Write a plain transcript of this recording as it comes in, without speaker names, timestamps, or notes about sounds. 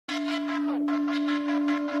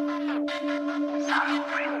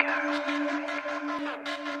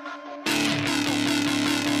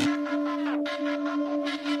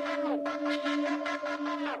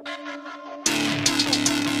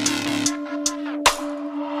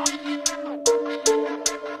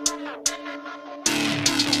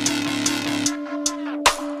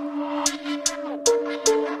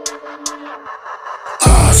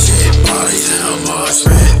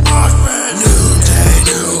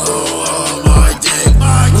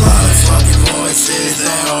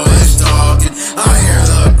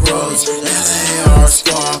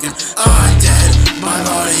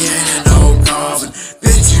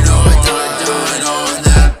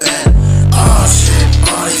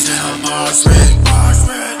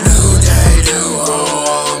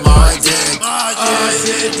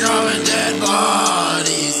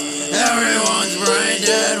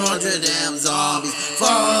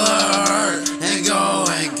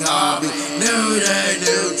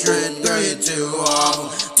too awful.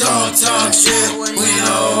 Don't talk shit, we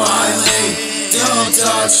know I lead. Don't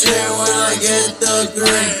talk shit when I get the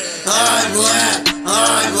green. I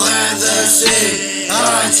plant the seed.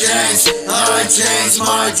 I change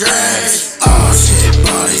my dreams. Oh shit,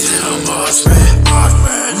 buddies in a Moshpit.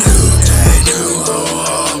 New day, new hoe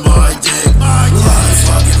on my dick. Loud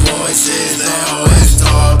fucking voices, they always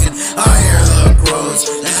talking. I hear the crows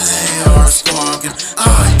and they are squawking.